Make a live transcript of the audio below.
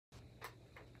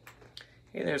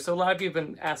Hey there, so a lot of you have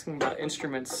been asking about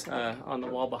instruments on the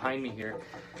wall behind me here.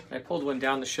 I pulled one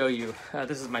down to show you.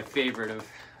 This is my favorite of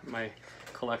my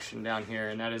collection down here,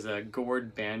 and that is a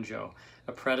gourd banjo,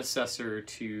 a predecessor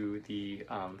to the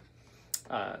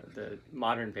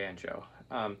modern banjo.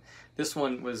 This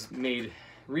one was made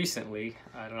recently,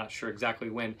 I'm not sure exactly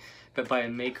when, but by a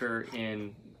maker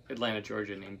in Atlanta,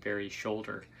 Georgia named Barry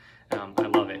Sholder. I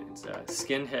love it. It's a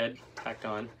skin head tacked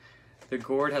on. The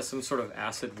gourd has some sort of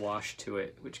acid wash to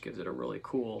it, which gives it a really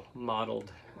cool mottled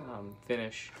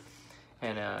finish,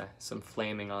 and some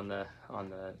flaming on the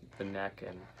neck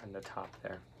and the top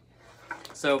there.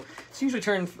 So it's usually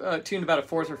tuned about a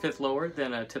fourth or fifth lower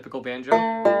than a typical banjo,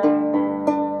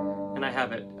 and I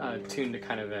have it tuned to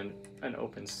kind of an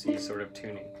open C sort of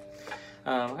tuning.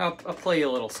 I'll play you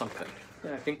a little something.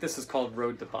 I think this is called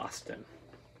Road to Boston.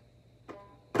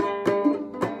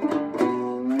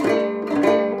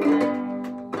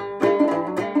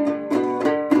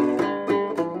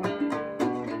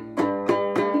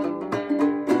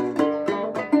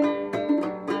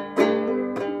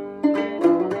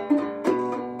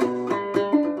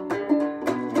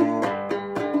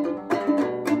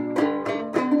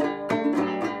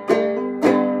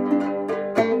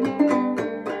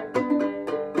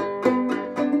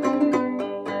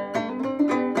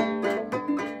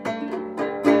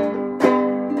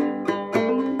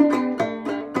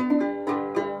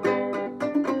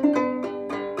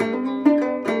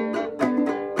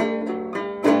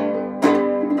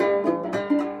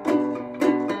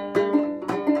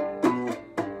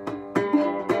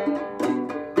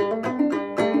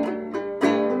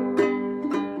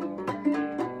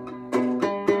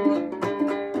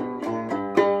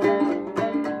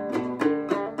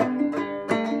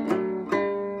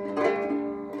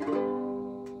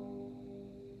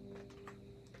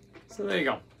 So there you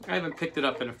go. I haven't picked it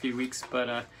up in a few weeks,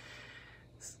 but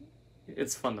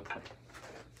it's fun to play.